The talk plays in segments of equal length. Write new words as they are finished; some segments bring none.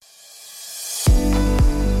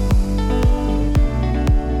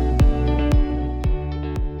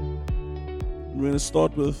going to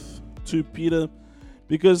start with 2 Peter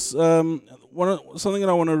because something that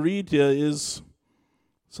I want to read here is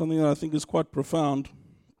something that I think is quite profound.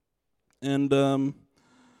 And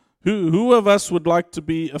who of us would like to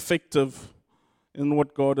be effective in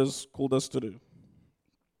what God has called us to do?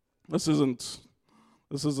 This isn't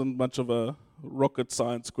much of a rocket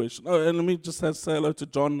science question. Oh, and let me just say hello to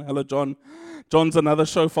John. Hello, John. John's another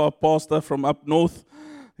shofar pastor from up north.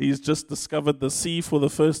 He's just discovered the sea for the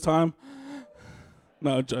first time.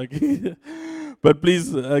 No, joking. But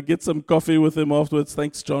please get some coffee with him afterwards.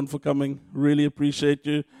 Thanks, John, for coming. Really appreciate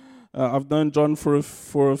you. I've known John for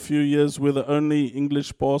a few years. We're the only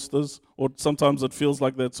English pastors, or sometimes it feels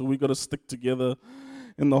like that, so we've got to stick together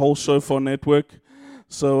in the whole shofar network.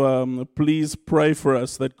 So please pray for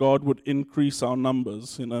us that God would increase our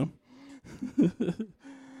numbers, you know.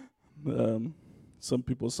 Some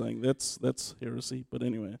people are saying that's heresy, but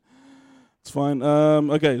anyway, it's fine.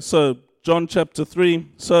 Okay, so John chapter 3.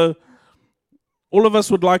 So all of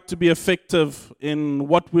us would like to be effective in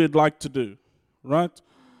what we'd like to do, right?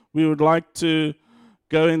 We would like to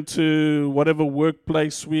go into whatever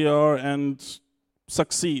workplace we are and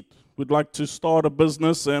succeed. We'd like to start a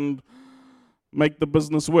business and make the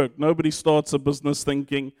business work. Nobody starts a business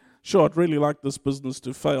thinking, sure, I'd really like this business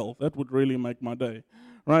to fail. That would really make my day,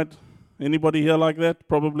 right? Anybody here like that?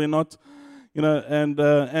 Probably not. You know,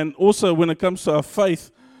 and also when it comes to our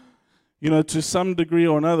faith, you know, to some degree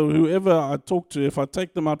or another, whoever I talk to, if I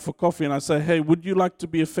take them out for coffee and I say, hey, would you like to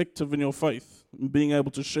be effective in your faith? And being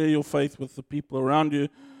able to share your faith with the people around you,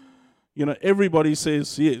 you know, everybody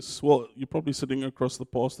says yes. Well, you're probably sitting across the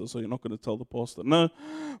pastor, so you're not going to tell the pastor no,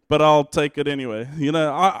 but I'll take it anyway. You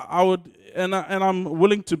know, I would, and I'm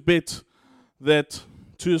willing to bet that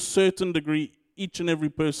to a certain degree, each and every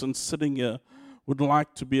person sitting here would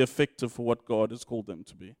like to be effective for what God has called them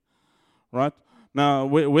to be, right? Now,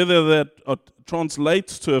 whether that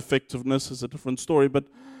translates to effectiveness is a different story, but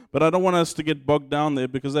I don't want us to get bogged down there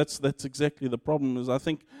because that's exactly the problem. Is I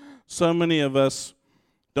think so many of us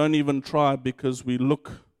don't even try because we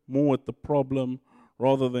look more at the problem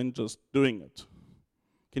rather than just doing it.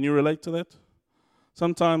 Can you relate to that?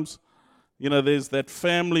 Sometimes, you know, there's that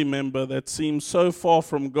family member that seems so far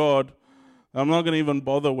from God, I'm not going to even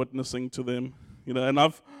bother witnessing to them. You know, and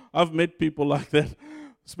I've met people like that,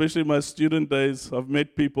 especially in my student days. I've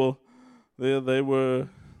met people, they were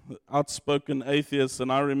outspoken atheists,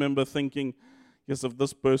 and I remember thinking, yes, if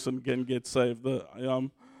this person can get saved.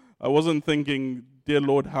 I wasn't thinking, dear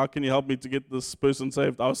Lord, how can you help me to get this person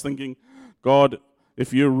saved? I was thinking, God,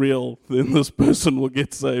 if you're real, then this person will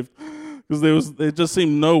get saved. Because there just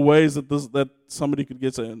seemed no ways that somebody could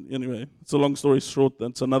get saved. Anyway, it's a long story short.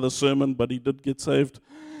 That's another sermon, but he did get saved,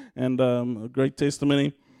 and a great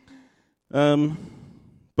testimony.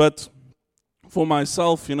 But for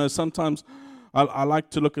myself, you know, sometimes I like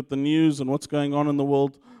to look at the news and what's going on in the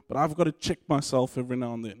world, but I've got to check myself every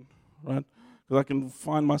now and then, right? Because I can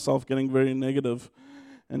find myself getting very negative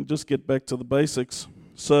and just get back to the basics.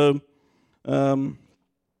 So, now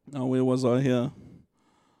where was I here?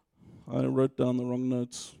 I wrote down the wrong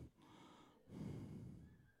notes.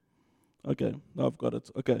 Okay, now I've got it.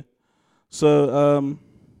 Okay. So,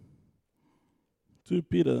 2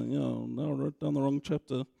 Peter, now I wrote down the wrong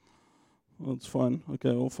chapter. Well, it's fine.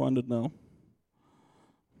 Okay, we'll find it now.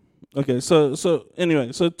 Okay, so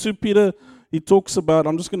anyway, so 2 Peter, he talks about,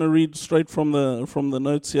 I'm just going to read straight from the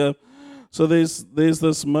notes here. So there's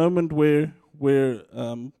this moment where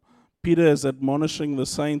Peter is admonishing the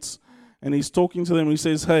saints, and he's talking to them. He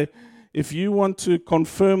says, hey, if you want to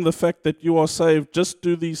confirm the fact that you are saved, just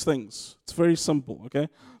do these things. It's very simple, okay?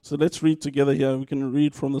 So let's read together here. We can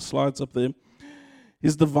read from the slides up there.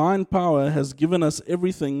 His divine power has given us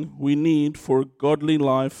everything we need for a godly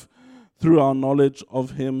life through our knowledge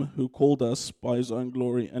of him who called us by his own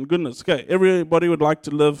glory and goodness. Okay, everybody would like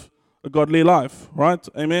to live a godly life, right?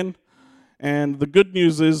 Amen? And the good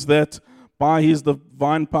news is that by his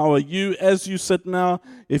divine power, you, as you sit now,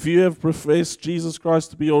 if you have professed Jesus Christ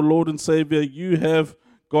to be your Lord and Savior, you have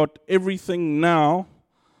got everything now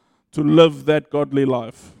to live that godly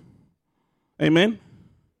life. Amen?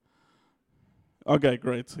 Okay,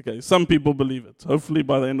 great. Okay, some people believe it. Hopefully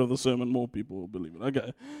by the end of the sermon, more people will believe it.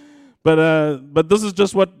 Okay. But this is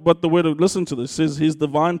just what the word of, listen to this, says his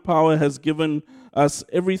divine power has given us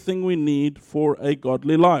everything we need for a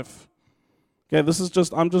godly life. Okay, this is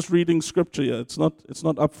just, I'm just reading scripture here. It's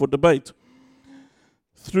not up for debate.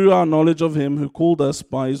 Through our knowledge of him who called us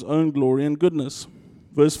by his own glory and goodness.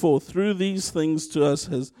 Verse 4, through these things to us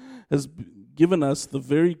has given us the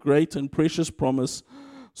very great and precious promise,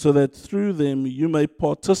 so that through them you may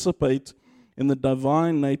participate in the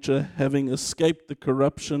divine nature, having escaped the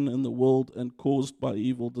corruption in the world and caused by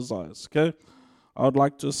evil desires. Okay? I would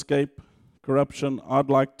like to escape corruption. I'd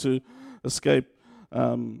like to escape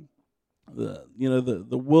the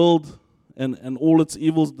world and all its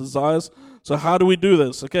evil desires. So how do we do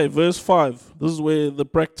this? Okay, verse 5. This is where the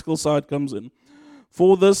practical side comes in.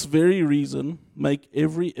 For this very reason, make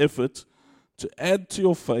every effort to add to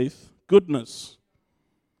your faith goodness,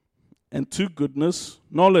 and to goodness,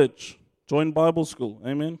 knowledge. Join Bible school.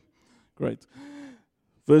 Amen? Great.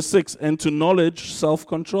 Verse 6, and to knowledge,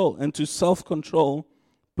 self-control, and to self-control,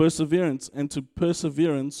 perseverance, and to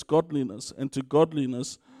perseverance, godliness, and to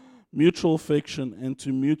godliness, mutual affection, and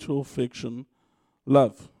to mutual affection,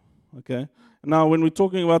 love. Okay? Now, when we're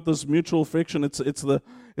talking about this mutual affection, it's the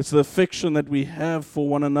affection that we have for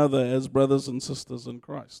one another as brothers and sisters in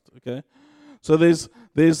Christ. Okay? So there's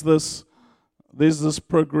this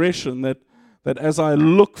progression that as I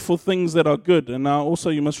look for things that are good, and now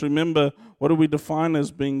also you must remember, what do we define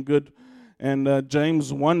as being good? And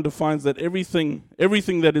James 1 defines that everything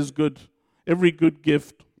that is good, every good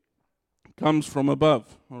gift comes from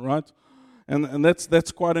above, all right? And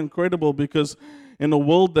that's quite incredible, because in a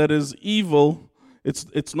world that is evil,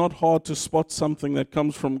 it's not hard to spot something that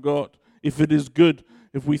comes from God. If it is good,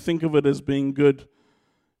 if we think of it as being good,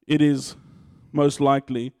 it is most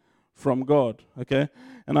likely from God, okay?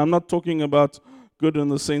 And I'm not talking about good in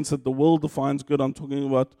the sense that the world defines good. I'm talking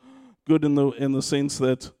about good in the sense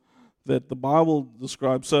that the Bible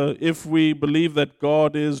describes. So if we believe that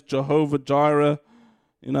God is Jehovah Jireh,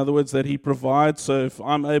 in other words, that He provides, so if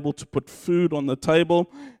I'm able to put food on the table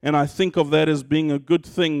and I think of that as being a good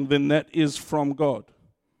thing, then that is from God.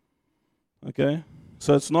 Okay?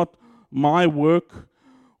 So it's not my work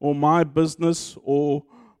or my business or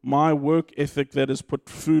my work ethic that has put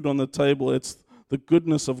food on the table. It's the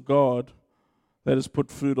goodness of God that has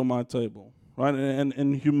put food on my table. Right? And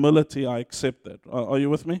in humility, I accept that. Are you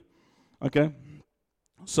with me? Okay?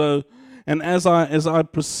 So, and as I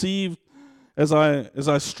perceive, as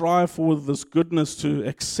I strive for this goodness to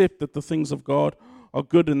accept that the things of God are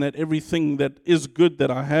good, and that everything that is good that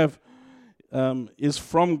I have is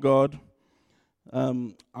from God,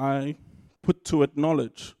 I put to it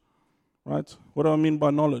knowledge. Right? What do I mean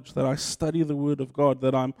by knowledge? That I study the Word of God,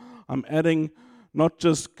 that I'm adding not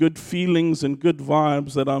just good feelings and good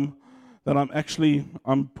vibes, that I'm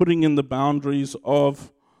putting in the boundaries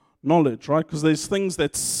of knowledge, right? Because there's things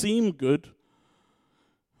that seem good,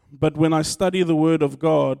 but when I study the Word of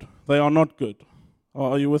God, they are not good.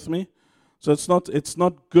 Are you with me? So it's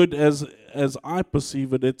not good as I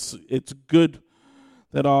perceive it. It's good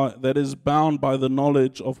that is bound by the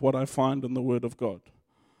knowledge of what I find in the Word of God.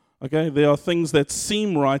 Okay, there are things that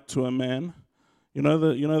seem right to a man. You know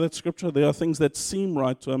that scripture? There are things that seem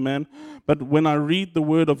right to a man, but when I read the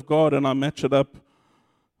Word of God and I match it up,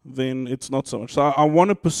 then it's not so much. So I want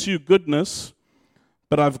to pursue goodness,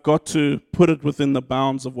 but I've got to put it within the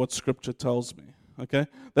bounds of what Scripture tells me. Okay,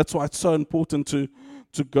 that's why it's so important to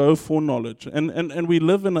go for knowledge. And we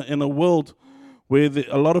live in a world where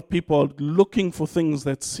a lot of people are looking for things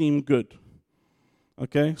that seem good.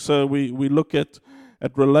 Okay, so we look at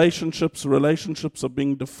relationships. Relationships are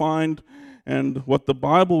being defined, and what the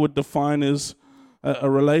Bible would define is a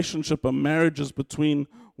relationship, a marriage is between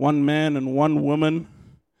one man and one woman,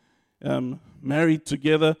 married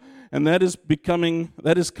together, and that is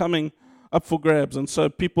coming up for grabs. And so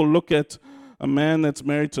people look at a man that's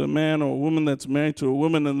married to a man or a woman that's married to a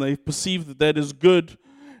woman, and they perceive that is good,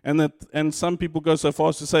 and some people go so far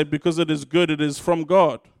as to say, because it is good, it is from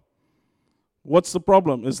God. What's the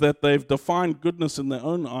problem? Is that they've defined goodness in their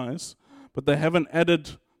own eyes, but they haven't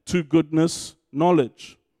added to goodness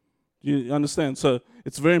knowledge. Do you understand? So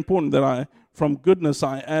it's very important that from goodness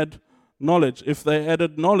I add knowledge. If they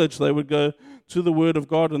added knowledge, they would go to the Word of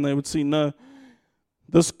God and they would see, no,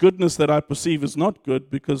 this goodness that I perceive is not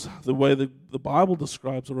good, because the way that the Bible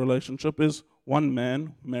describes a relationship is one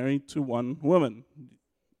man married to one woman.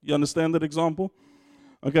 You understand that example?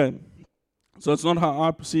 Okay. So it's not how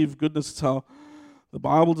I perceive goodness, it's how the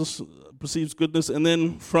Bible perceives goodness. And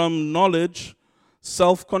then from knowledge,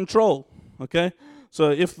 self-control. Okay?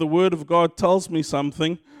 So if the Word of God tells me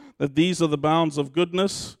something, that these are the bounds of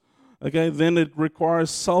goodness, okay, then it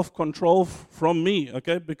requires self-control from me,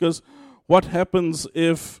 okay? Because what happens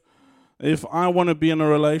if I want to be in a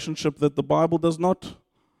relationship that the Bible does not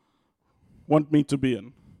want me to be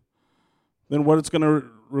in? Then what it's going to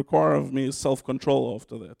require of me is self-control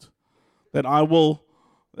after that. That I will,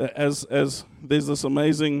 as there's this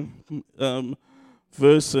amazing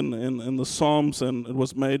verse in the Psalms, and it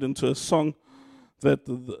was made into a song, that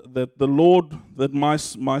the Lord, that my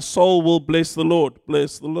soul will bless the Lord.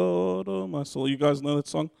 Bless the Lord, oh my soul. You guys know that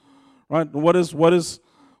song, right? What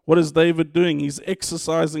is David doing? He's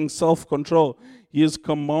exercising self-control. He is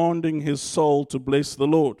commanding his soul to bless the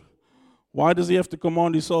Lord. Why does he have to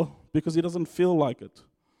command his soul? Because he doesn't feel like it,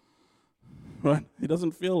 right? He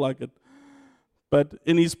doesn't feel like it. But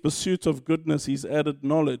in his pursuit of goodness, he's added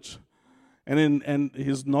knowledge. And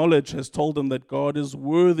his knowledge has told him that God is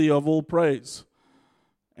worthy of all praise.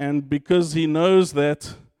 And because he knows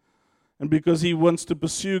that, and because he wants to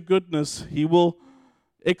pursue goodness, he will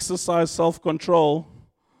exercise self-control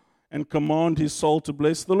and command his soul to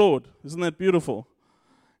bless the Lord. Isn't that beautiful?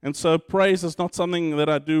 And so praise is not something that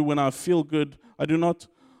I do when I feel good. I do not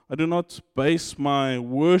base my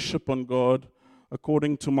worship on God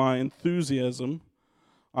according to my enthusiasm.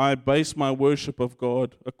 I base my worship of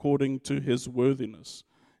God according to his worthiness.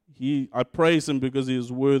 I praise him because he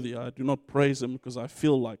is worthy. I do not praise him because I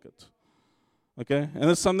feel like it. Okay? And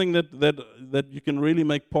it's something that you can really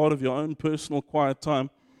make part of your own personal quiet time,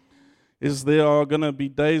 is there are going to be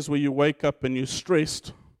days where you wake up and you're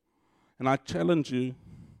stressed, and I challenge you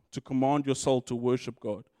to command your soul to worship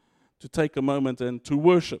God, to take a moment and to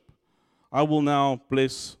worship. I will now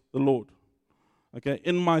bless the Lord. Okay?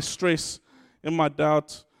 In my stress, in my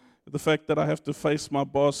doubt, the fact that I have to face my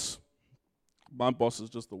boss is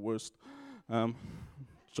just the worst.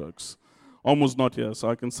 Jokes. Almost not here, so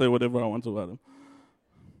I can say whatever I want about him.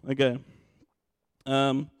 Okay.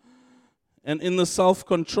 And in the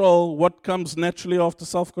self-control, what comes naturally after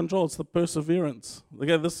self-control? It's the perseverance.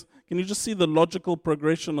 Okay, can you just see the logical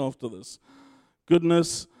progression after this?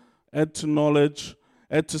 Goodness, add to knowledge,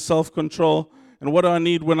 add to self-control. And what do I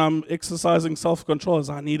need when I'm exercising self-control is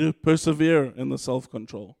I need to persevere in the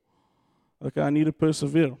self-control. Okay, I need to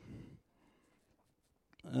persevere.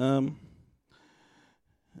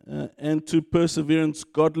 And to perseverance,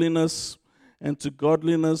 godliness, and to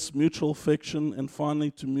godliness, mutual affection, and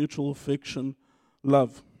finally to mutual affection,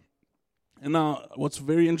 love. And now, what's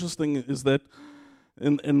very interesting is that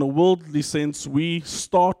in the worldly sense, we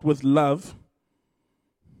start with love,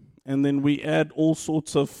 and then we add all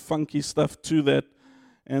sorts of funky stuff to that,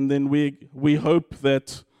 and then we hope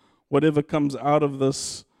that whatever comes out of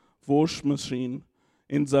this Vosh machine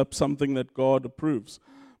ends up something that God approves.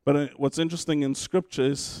 But what's interesting in Scripture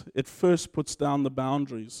is it first puts down the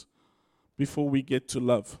boundaries before we get to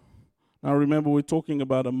love. Now remember, we're talking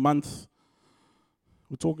about a month.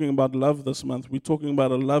 We're talking about love this month. We're talking about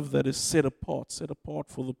a love that is set apart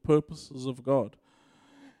for the purposes of God.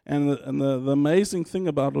 And the amazing thing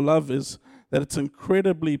about love is that it's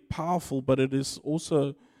incredibly powerful, but it is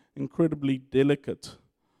also incredibly delicate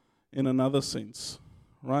in another sense,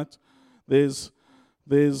 right? There's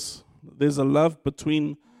a love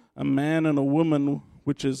between a man and a woman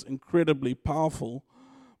which is incredibly powerful,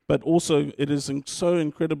 but also it is so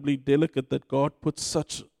incredibly delicate that God puts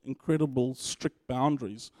such incredible strict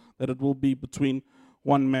boundaries that it will be between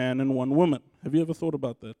one man and one woman. Have you ever thought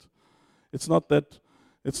about that? It's not that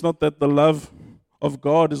the love of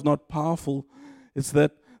God is not powerful. It's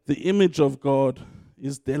that the image of God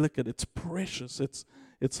is delicate. It's precious. It's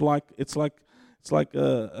like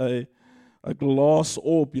a glass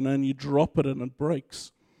orb, and you drop it and it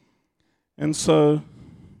breaks. And so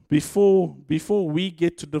before we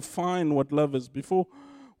get to define what love is, before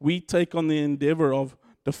we take on the endeavor of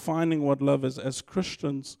defining what love is as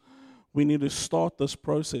Christians, we need to start this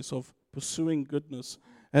process of pursuing goodness,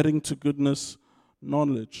 adding to goodness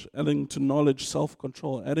knowledge, adding to knowledge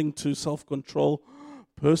self-control, adding to self-control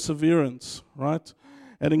perseverance, right?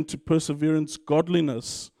 Adding to perseverance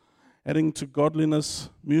godliness, adding to godliness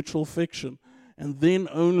mutual affection, and then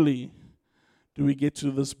only do we get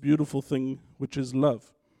to this beautiful thing which is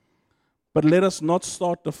love. But let us not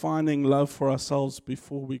start defining love for ourselves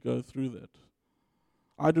before we go through that.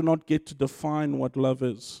 I do not get to define what love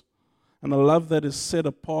is. And a love that is set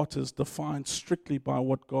apart is defined strictly by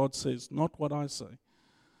what God says, not what I say.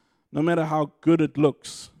 No matter how good it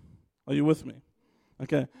looks. Are you with me?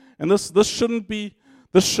 Okay. And this shouldn't be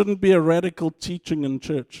a radical teaching in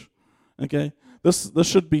church. Okay? This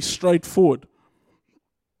should be straightforward.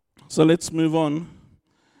 So let's move on.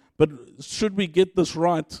 But should we get this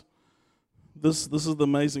right, this is the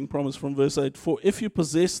amazing promise from verse 8. For if you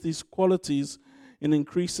possess these qualities in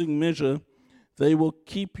increasing measure, they will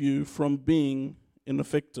keep you from being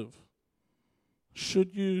ineffective.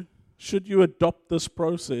 Should you adopt this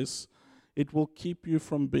process, it will keep you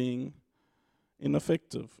from being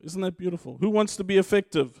ineffective. Isn't that beautiful? Who wants to be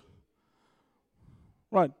effective?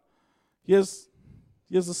 Right. Here's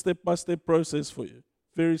a step-by-step process for you.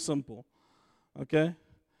 Very simple. Okay?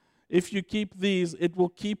 if you keep these, it will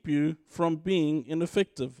keep you from being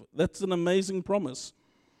ineffective. That's an amazing promise.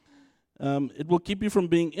 It will keep you from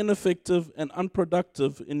being ineffective and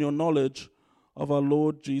unproductive in your knowledge of our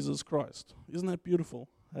Lord Jesus Christ. Isn't that beautiful?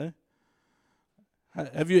 Eh?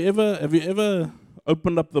 Have you ever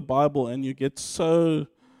opened up the Bible and you get so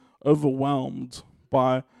overwhelmed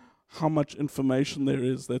by how much information there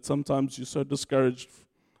is that sometimes you're so discouraged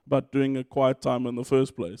about doing a quiet time in the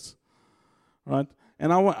first place, right?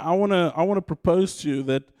 And I want to propose to you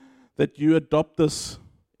that you adopt this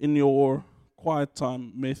in your quiet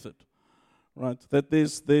time method, right? That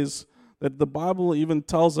that the Bible even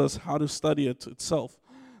tells us how to study it itself.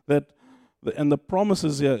 And the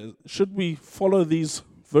promises here, should we follow these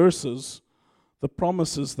verses, the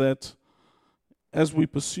promise is that as we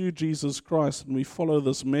pursue Jesus Christ and we follow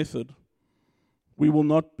this method, we will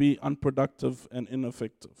not be unproductive and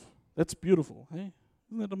ineffective. That's beautiful, hey?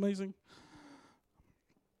 Isn't that amazing?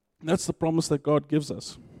 That's the promise that God gives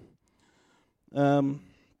us.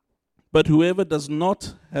 But whoever does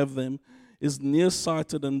not have them is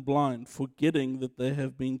nearsighted and blind, forgetting that they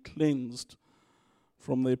have been cleansed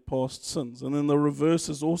from their past sins. And then the reverse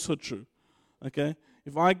is also true. Okay?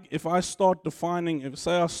 If I start defining,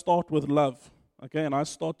 say I start with love, okay, and I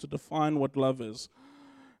start to define what love is,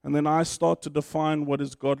 and then I start to define what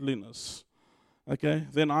is godliness, okay,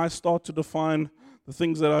 then I start to define the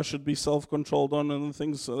things that I should be self-controlled on and the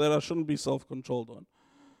things that I shouldn't be self-controlled on,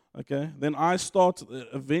 okay, then I start,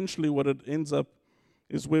 eventually what it ends up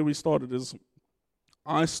is where we started, is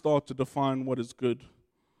I start to define what is good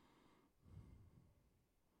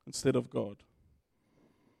instead of God.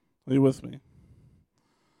 Are you with me?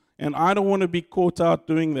 And I don't want to be caught out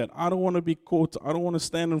doing that. I don't want to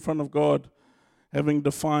stand in front of God having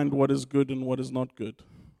defined what is good and what is not good.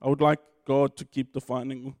 I would like God to keep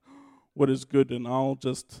defining what is good, and I'll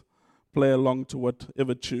just play along to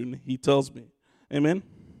whatever tune He tells me. Amen?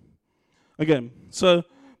 Okay, so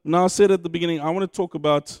now I said at the beginning, I want to talk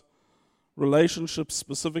about relationships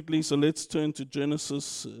specifically, so let's turn to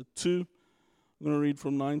Genesis 2. I'm going to read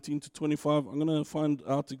from 19 to 25. I'm going to find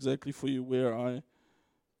out exactly for you where I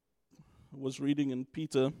was reading in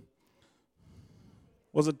Peter.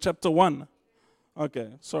 Was it chapter 1? Okay,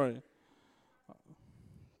 sorry.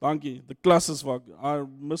 Dankie. The classes vak. I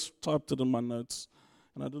mistyped it in my notes,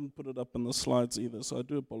 and I didn't put it up in the slides either, so I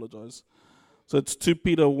do apologize. So it's 2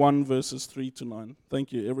 Peter 1, verses 3 to 9.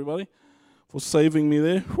 Thank you, everybody, for saving me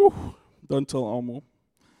there. Whew. Don't tell Almo.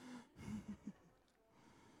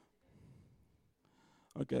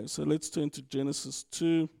 Okay, so let's turn to Genesis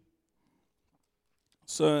 2.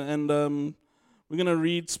 So, and we're going to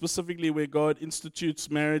read specifically where God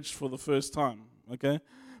institutes marriage for the first time, okay?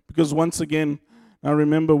 Because once again, now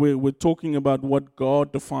remember, we're talking about what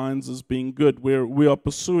God defines as being good. We are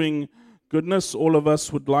pursuing goodness. All of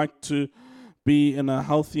us would like to be in a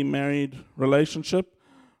healthy married relationship,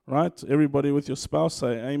 right? Everybody with your spouse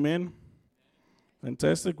say amen.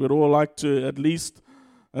 Fantastic. We'd all like to at least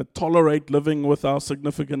tolerate living with our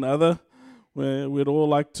significant other. We'd all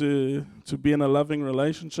like to be in a loving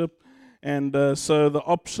relationship. And so the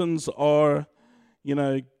options are,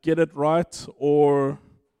 get it right or,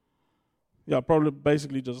 probably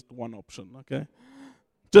basically just one option, okay?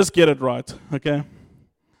 Just get it right, okay?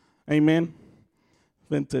 Amen?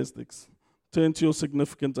 Fantastic. Turn to your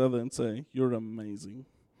significant other and say, you're amazing.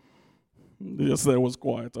 Yes, that was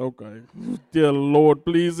quiet, okay. Dear Lord,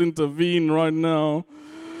 please intervene right now.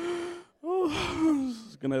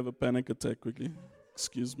 Going to have a panic attack quickly.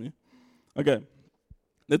 Excuse me. Okay.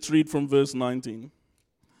 Let's read from verse 19.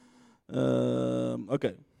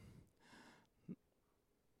 Okay.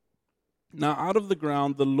 Now out of the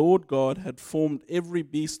ground the Lord God had formed every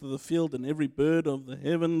beast of the field and every bird of the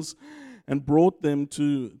heavens and brought them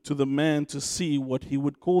to the man to see what he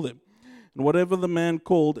would call them. And whatever the man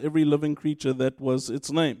called every living creature, that was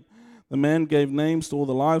its name. The man gave names to all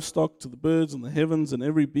the livestock, to the birds in the heavens, and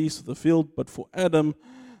every beast of the field. But for Adam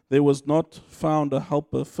there was not found a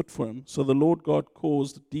helper fit for him. So the Lord God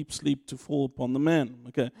caused deep sleep to fall upon the man.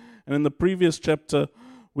 Okay. And in the previous chapter,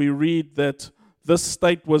 we read that this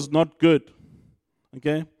state was not good.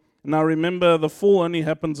 Okay. Now remember, the fall only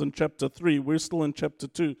happens in chapter 3. We're still in chapter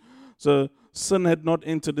 2. So sin had not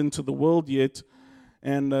entered into the world yet.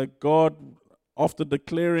 And God, after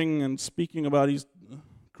declaring and speaking about His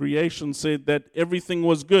creation, said that everything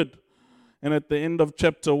was good. And at the end of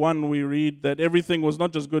chapter 1, we read that everything was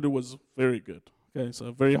not just good, it was very good. Okay,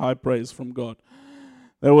 so very high praise from God.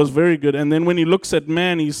 That was very good. And then when He looks at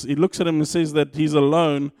man, he looks at him and says that he's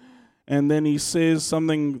alone. And then He says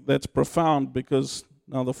something that's profound, because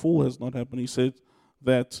now the fall has not happened. He said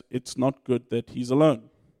that it's not good that he's alone.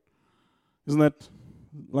 Isn't that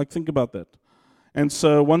Like, think about that. And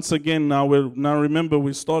so once again, now remember,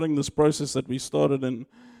 we're starting this process that we started in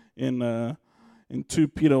 2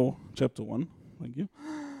 Peter chapter 1. Thank you.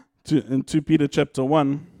 In 2 Peter chapter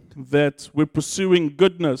 1, that we're pursuing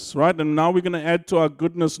goodness, right? And now we're going to add to our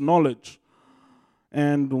goodness knowledge.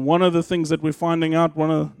 And one of the things that we're finding out,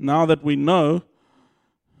 now that we know,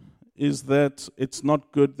 is that it's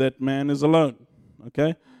not good that man is alone.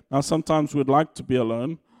 Okay? Now sometimes we'd like to be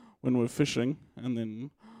alone when we're fishing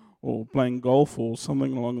or playing golf or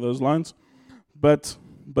something along those lines. But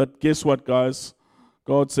guess what, guys?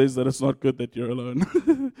 God says that it's not good that you're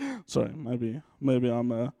alone. Sorry, maybe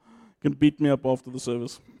I'm can beat me up after the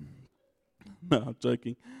service. No, I'm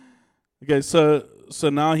joking. Okay, so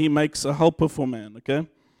now he makes a helper for man. Okay,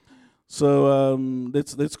 so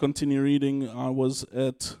let's continue reading. I was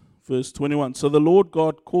at verse 21. So the Lord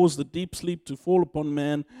God caused a deep sleep to fall upon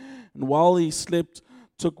man, and while he slept,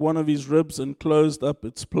 took one of his ribs and closed up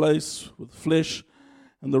its place with flesh.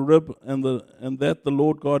 And the rib and that the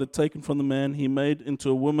Lord God had taken from the man, he made into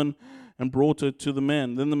a woman and brought her to the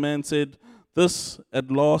man. Then the man said, "This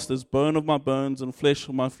at last is bone of my bones and flesh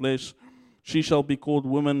of my flesh. She shall be called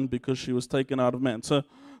woman because she was taken out of man." So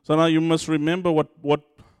now you must remember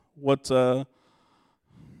what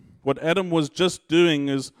Adam was just doing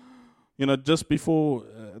is, just before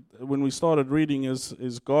when we started reading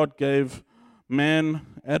is God gave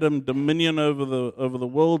Adam dominion over the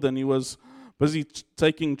world, and he was busy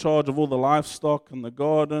taking charge of all the livestock in the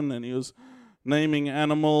garden, and he was naming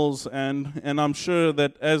animals, and I'm sure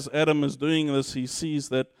that as Adam is doing this, he sees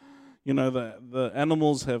that the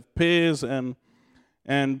animals have pairs, and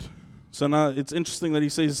so now it's interesting that he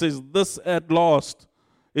says this at last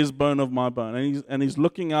is bone of my bone, and he's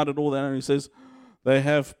looking out at all that, and he says they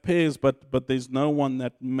have pairs, but there's no one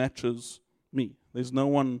that matches me. There's no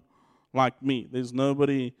one like me. There's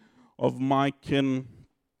nobody of my kin,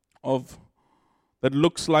 that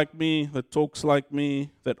looks like me, that talks like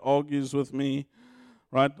me, that argues with me,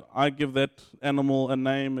 right? I give that animal a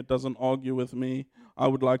name, it doesn't argue with me. I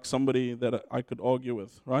would like somebody that I could argue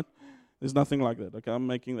with, right? There's nothing like that. Okay, I'm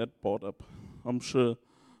making that part up. I'm sure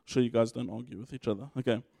you guys don't argue with each other.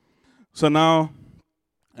 Okay. So now,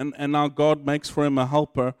 and now God makes for him a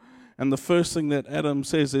helper, and the first thing that Adam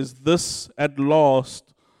says is, "This at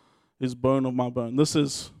last is bone of my bone." This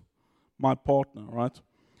is my partner, right?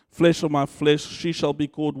 "Flesh of my flesh, she shall be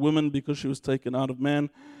called woman because she was taken out of man."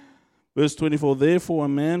 Verse 24, "Therefore a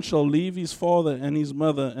man shall leave his father and his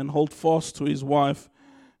mother and hold fast to his wife,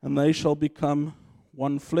 and they shall become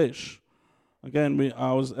one flesh." Again,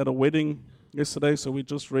 I was at a wedding yesterday, so we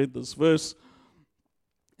just read this verse.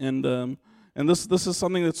 And this is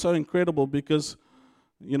something that's so incredible because,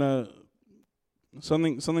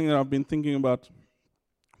 something that I've been thinking about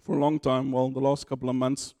for a long time, the last couple of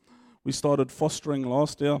months. We started fostering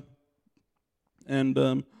last year, and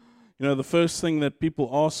the first thing that people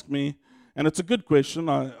ask me, and it's a good question,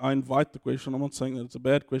 I invite the question, I'm not saying that it's a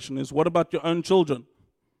bad question, is what about your own children?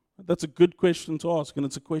 That's a good question to ask, and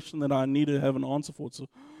it's a question that I need to have an answer for. It's a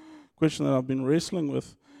question that I've been wrestling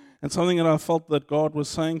with, and something that I felt that God was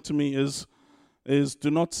saying to me is do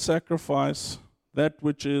not sacrifice that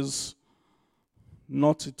which is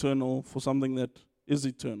not eternal for something that is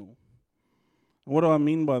eternal. And what do I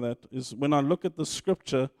mean by that? Is when I look at the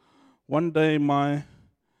scripture, one day my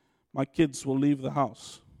kids will leave the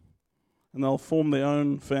house and they'll form their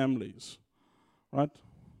own families, right?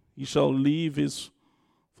 He shall leave his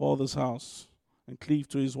father's house and cleave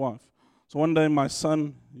to his wife. So one day my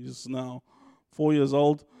son, he's now 4 years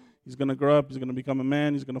old, he's going to grow up, he's going to become a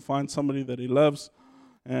man, he's going to find somebody that he loves,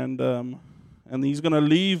 and he's going to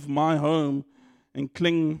leave my home and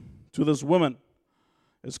cling to this woman,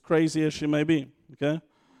 as crazy as she may be, okay?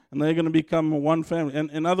 And they're going to become one family. And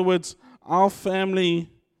in other words, our family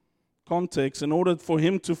context, in order for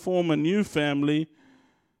him to form a new family,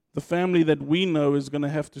 the family that we know is going to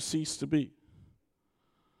have to cease to be.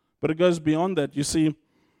 But it goes beyond that. You see,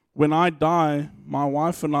 when I die, my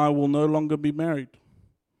wife and I will no longer be married.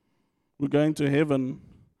 We're going to heaven.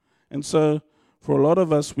 And so, for a lot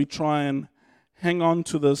of us, we try and hang on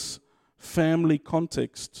to this family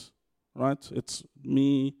context, right? It's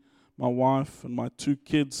me, my wife, and my 2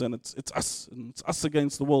 kids, and it's us, and it's us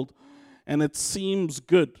against the world. And it seems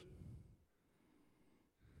good.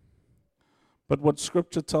 But what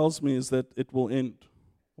Scripture tells me is that it will end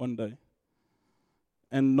one day.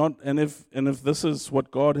 And if this is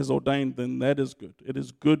what God has ordained, then that is good. It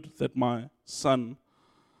is good that my son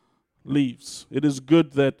leaves. It is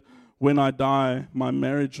good that when I die, my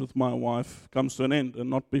marriage with my wife comes to an end, and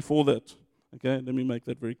not before that. Okay, let me make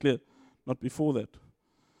that very clear. Not before that.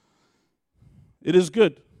 It is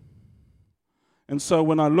good. And so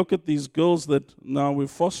when I look at these girls that now we're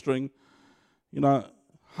fostering,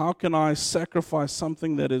 how can I sacrifice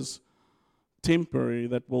something that is temporary,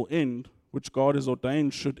 that will end, which God has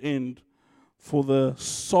ordained should end, for the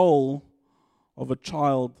soul of a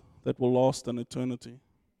child that will last an eternity?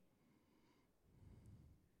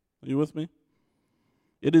 Are you with me?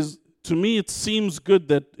 To me, it seems good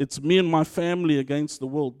that it's me and my family against the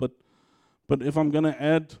world, but if I'm going to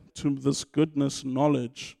add to this goodness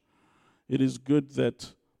knowledge, it is good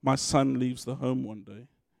that my son leaves the home one day.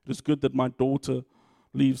 It is good that my daughter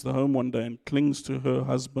leaves the home one day and clings to her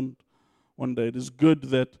husband one day. It is good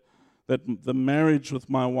that the marriage with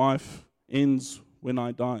my wife ends when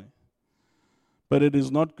I die. But it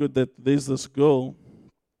is not good that there's this girl,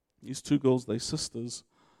 these two girls, they're sisters,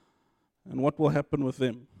 and what will happen with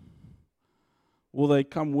them? Will they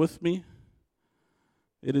come with me?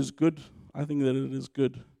 It is good. I think that it is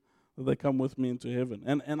good that they come with me into heaven.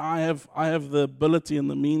 And I have the ability and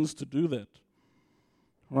the means to do that.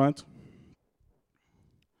 Right?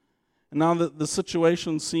 And now the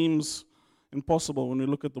situation seems impossible when we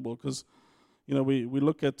look at the world, because we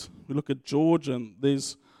look at George, and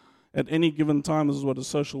there's, at any given time, this is what a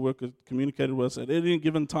social worker communicated with us, at any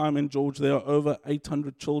given time in George there are over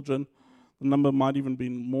 800 children. The number might even be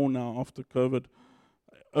more now after COVID.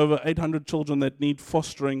 Over 800 children that need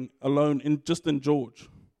fostering alone just in George.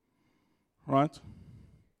 Right?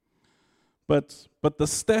 But the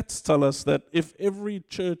stats tell us that if every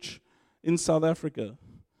church in South Africa,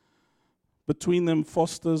 between them,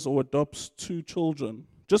 fosters or adopts 2 children,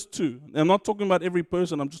 just 2. I'm not talking about every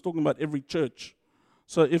person, I'm just talking about every church.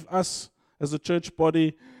 So if us as a church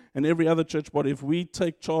body and every other church body, if we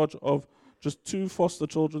take charge of just 2 foster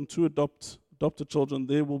children, 2 adopted children,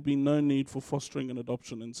 there will be no need for fostering and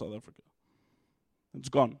adoption in South Africa. It's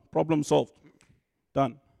gone. Problem solved.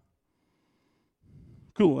 Done.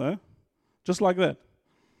 Cool, eh? Just like that.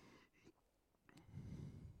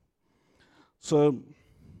 So,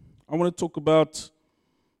 I want to talk about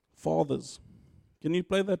fathers. Can you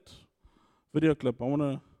play that video clip? I want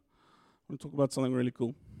to talk about something really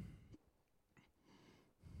cool.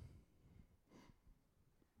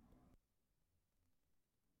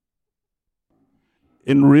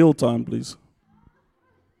 In real time, please.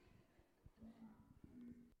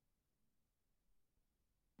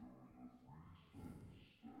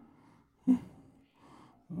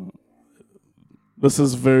 This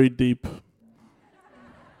is very deep.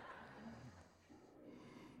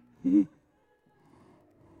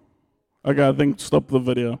 Okay, I think stop the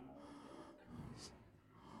video.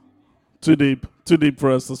 Too deep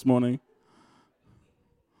for us this morning.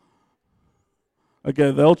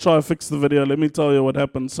 Okay, they'll try to fix the video. Let me tell you what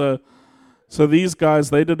happened. So these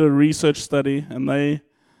guys, they did a research study, and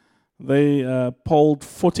they polled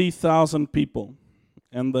 40,000 people,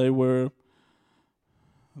 and they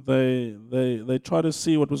tried to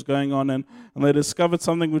see what was going on, and they discovered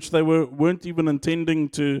something which they weren't even intending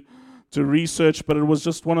to research, but it was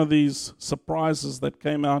just one of these surprises that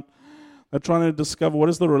came out. They're trying to discover what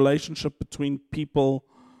is the relationship between people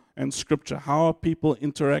and Scripture. How are people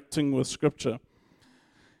interacting with Scripture?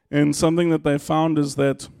 And something that they found is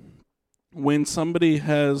that when somebody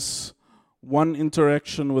has one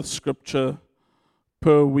interaction with Scripture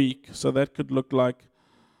per week, so that could look like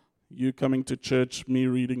you coming to church, me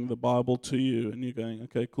reading the Bible to you, and you're going,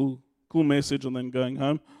 okay, cool message, and then going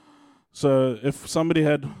home. So if somebody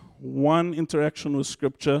had one interaction with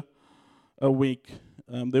Scripture a week,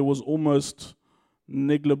 there was almost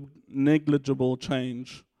negligible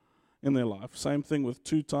change in their life. Same thing with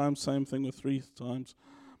 2 times, same thing with 3 times.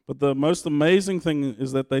 But the most amazing thing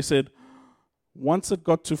is that they said once it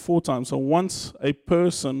got to 4 times, so once a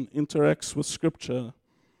person interacts with Scripture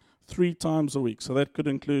 3 times a week, so that could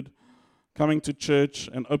include coming to church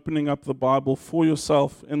and opening up the Bible for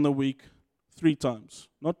yourself in the week 3 times.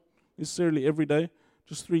 Not necessarily every day,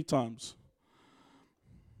 just 3 times.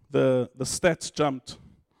 The stats jumped.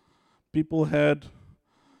 People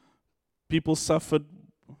suffered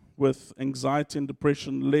with anxiety and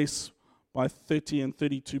depression less by 30 and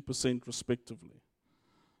 32% respectively.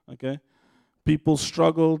 Okay? People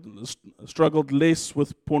struggled less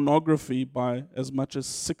with pornography by as much as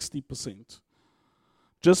 60%.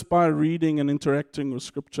 Just by reading and interacting with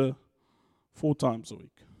Scripture 4 times a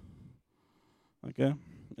week. Okay?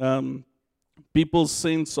 People's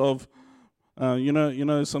sense of,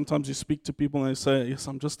 sometimes you speak to people and they say, yes,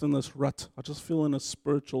 I'm just in this rut. I just feel in a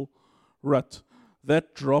spiritual rut.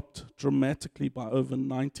 That dropped dramatically by over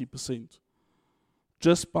 90%.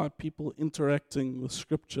 Just by people interacting with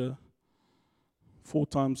Scripture 4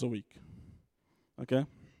 times a week. Okay?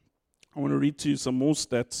 I want to read to you some more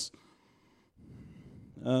stats.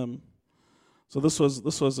 So this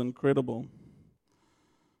was incredible.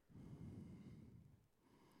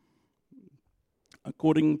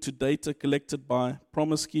 According to data collected by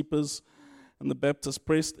Promise Keepers and the Baptist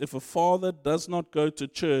Press, if a father does not go to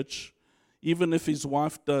church, even if his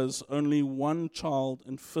wife does, only one child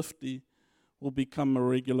in 50 will become a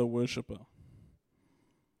regular worshiper.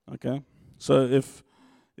 Okay? So if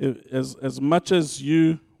as much as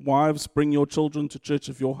you wives bring your children to church,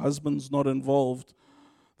 if your husband's not involved,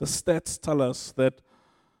 the stats tell us that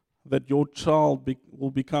your child will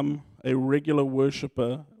become a regular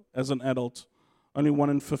worshiper as an adult. Only 1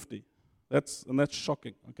 in 50. That's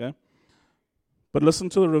shocking, okay? But listen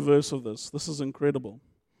to the reverse of this. This is incredible.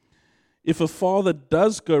 If a father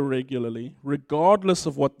does go regularly, regardless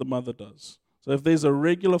of what the mother does, so if there's a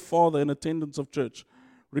regular father in attendance of church,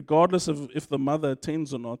 regardless of if the mother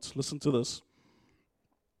attends or not, listen to this.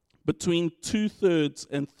 Between 2/3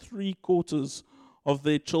 and 3/4 of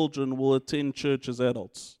their children will attend church as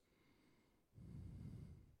adults.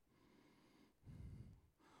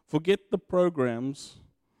 Forget the programs,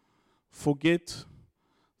 forget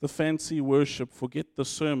the fancy worship, forget the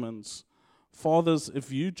sermons. Fathers,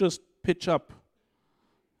 if you just pitch up,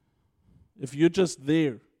 if you're just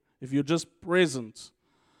there, if you're just present,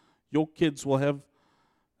 your kids will have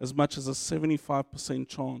as much as a 75%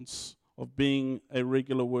 chance of being a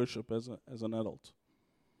regular worship as an adult.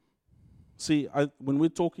 See, when we're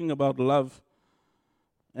talking about love,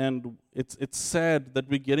 and it's sad that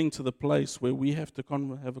we're getting to the place where we have to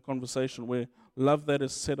have a conversation where love that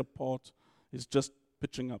is set apart is just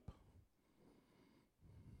pitching up.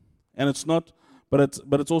 And it's not, but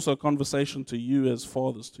it's also a conversation to you as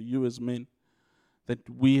fathers, to you as men, that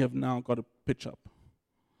we have now got to pitch up.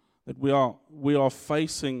 That we are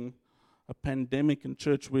facing a pandemic in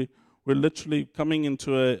church. We're literally coming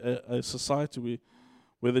into a society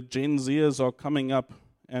where the Gen Zers are coming up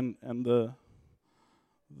and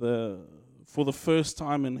for the first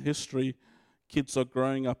time in history, kids are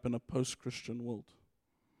growing up in a post-Christian world.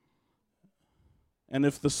 And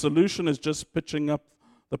if the solution is just pitching up,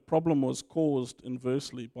 the problem was caused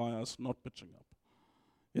inversely by us not pitching up.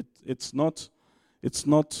 It's not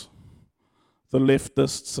the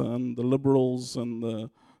leftists and the liberals and the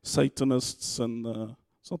Satanists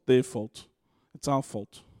it's not their fault. It's our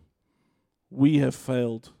fault. We have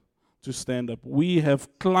failed to stand up. We have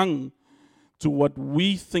clung to what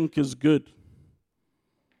we think is good.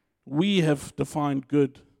 We have defined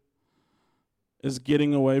good as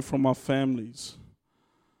getting away from our families,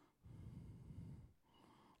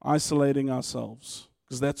 isolating ourselves,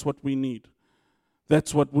 because that's what we need.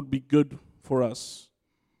 That's what would be good for us.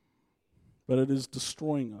 But it is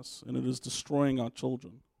destroying us, and it is destroying our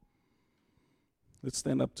children. Let's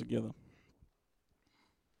stand up together.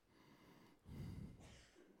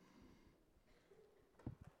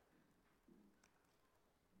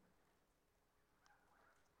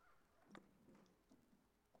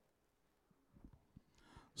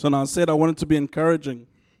 So now I said I wanted to be encouraging,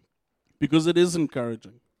 because it is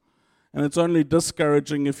encouraging. And it's only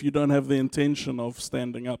discouraging if you don't have the intention of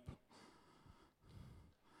standing up.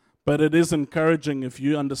 But it is encouraging if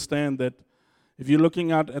you understand that if you're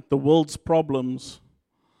looking out at the world's problems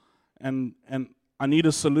and I need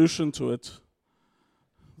a solution to it,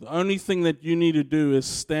 the only thing that you need to do is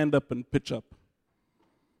stand up and pitch up.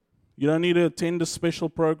 You don't need to attend a special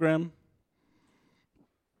program.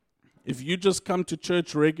 If you just come to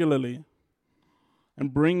church regularly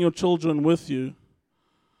and bring your children with you,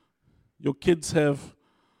 your kids have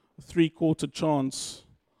a 3/4 chance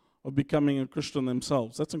of becoming a Christian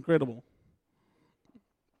themselves. That's incredible.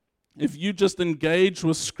 If you just engage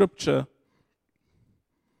with Scripture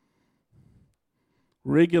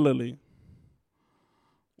regularly,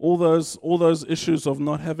 all those issues of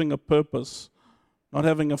not having a purpose, not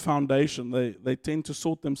having a foundation, they tend to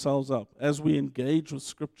sort themselves out as we engage with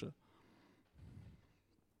Scripture.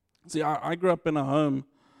 See, I grew up in a home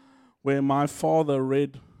where my father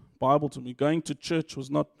read Bible to me. Going to church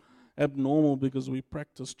was not abnormal because we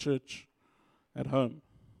practiced church at home.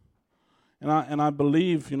 And I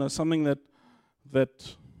believe, something that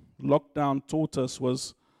lockdown taught us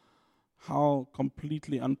was how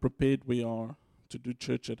completely unprepared we are to do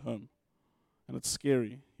church at home. And it's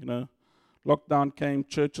scary, Lockdown came,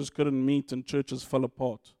 churches couldn't meet, and churches fell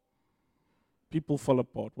apart. People fell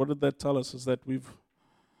apart. What did that tell us? Is that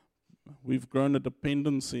we've grown a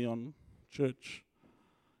dependency on church.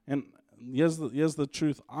 And here's the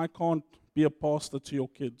truth. I can't be a pastor to your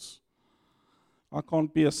kids. I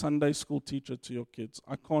can't be a Sunday school teacher to your kids.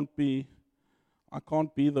 I can't be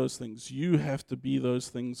those things. You have to be those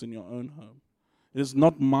things in your own home. It is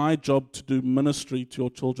not my job to do ministry to your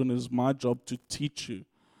children. It is my job to teach you,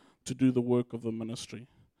 to do the work of the ministry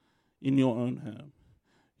in your own home.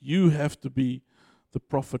 You have to be the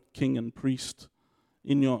prophet, king, and priest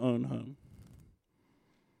in your own home.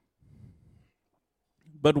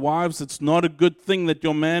 But wives, it's not a good thing that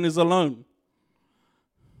your man is alone.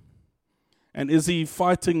 And is he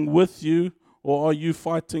fighting with you, or are you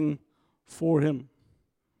fighting for him?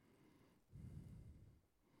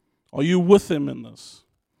 Are you with him in this?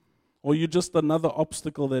 Or are you just another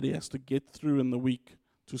obstacle that he has to get through in the week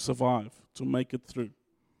to survive, to make it through?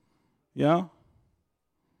 Yeah?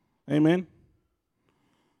 Amen?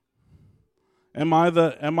 Am I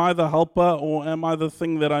the helper, or am I the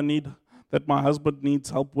thing that my husband needs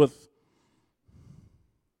help with?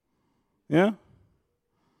 Yeah?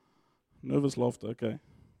 Nervous laughter, okay.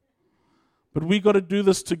 But we got to do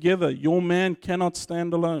this together. Your man cannot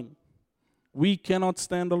stand alone. We cannot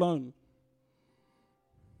stand alone.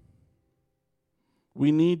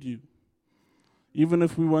 We need you. Even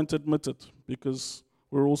if we won't admit it, because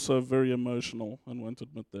we're also very emotional and won't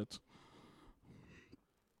admit that.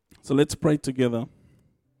 So let's pray together.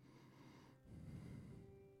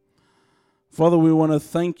 Father, we want to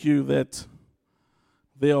thank you that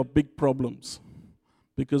there are big problems,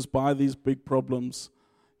 because by these big problems,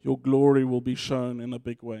 your glory will be shown in a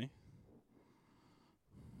big way.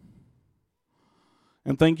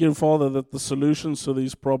 And thank you, Father, that the solutions to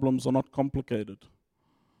these problems are not complicated.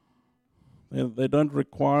 They don't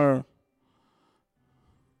require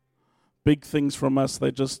big things from us.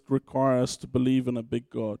 They just require us to believe in a big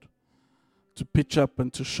God, to pitch up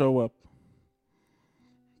and to show up.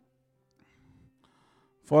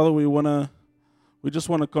 Father, we just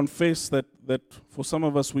want to confess that for some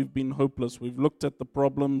of us we've been hopeless. We've looked at the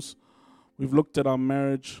problems, we've looked at our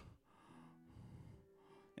marriage,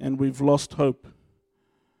 and we've lost hope.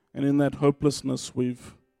 And in that hopelessness,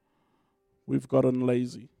 we've gotten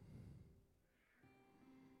lazy.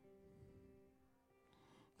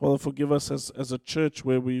 Father, forgive us as a church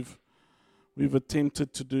where we've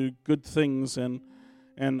attempted to do good things and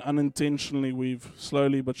unintentionally we've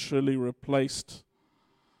slowly but surely replaced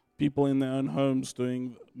people in their own homes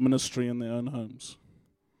doing ministry in their own homes.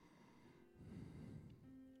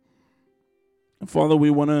 And Father, we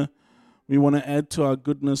want to add to our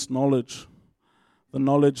goodness knowledge, the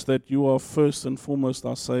knowledge that you are first and foremost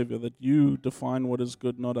our Savior, that you define what is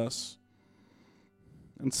good, not us.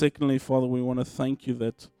 And secondly, Father, we want to thank you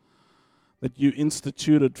that you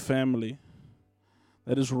instituted family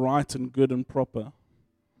that is right and good and proper.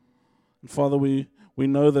 And Father, we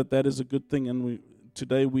know that is a good thing, and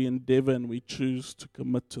today we endeavor and we choose to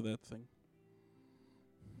commit to that thing.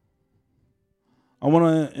 I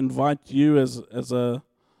want to invite you as a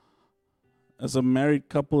married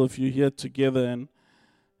couple, if you're here together,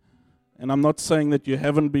 and I'm not saying that you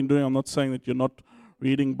haven't been doing, I'm not saying that you're not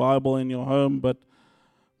reading Bible in your home, but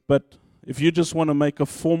if you just want to make a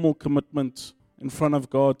formal commitment in front of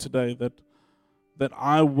God today that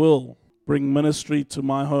I will bring ministry to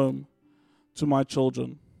my home, to my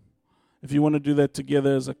children. If you want to do that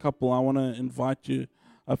together as a couple, I want to invite you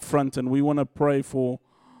up front, and we want to pray for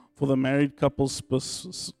the married couples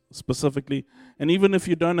specifically. And even if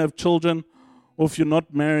you don't have children, or if you're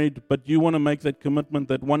not married, but you want to make that commitment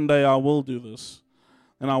that one day I will do this,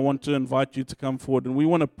 and I want to invite you to come forward. And we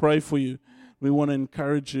want to pray for you. We want to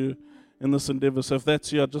encourage you in this endeavor. So if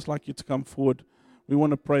that's you, I'd just like you to come forward. We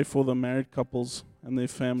want to pray for the married couples and their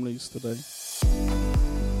families today.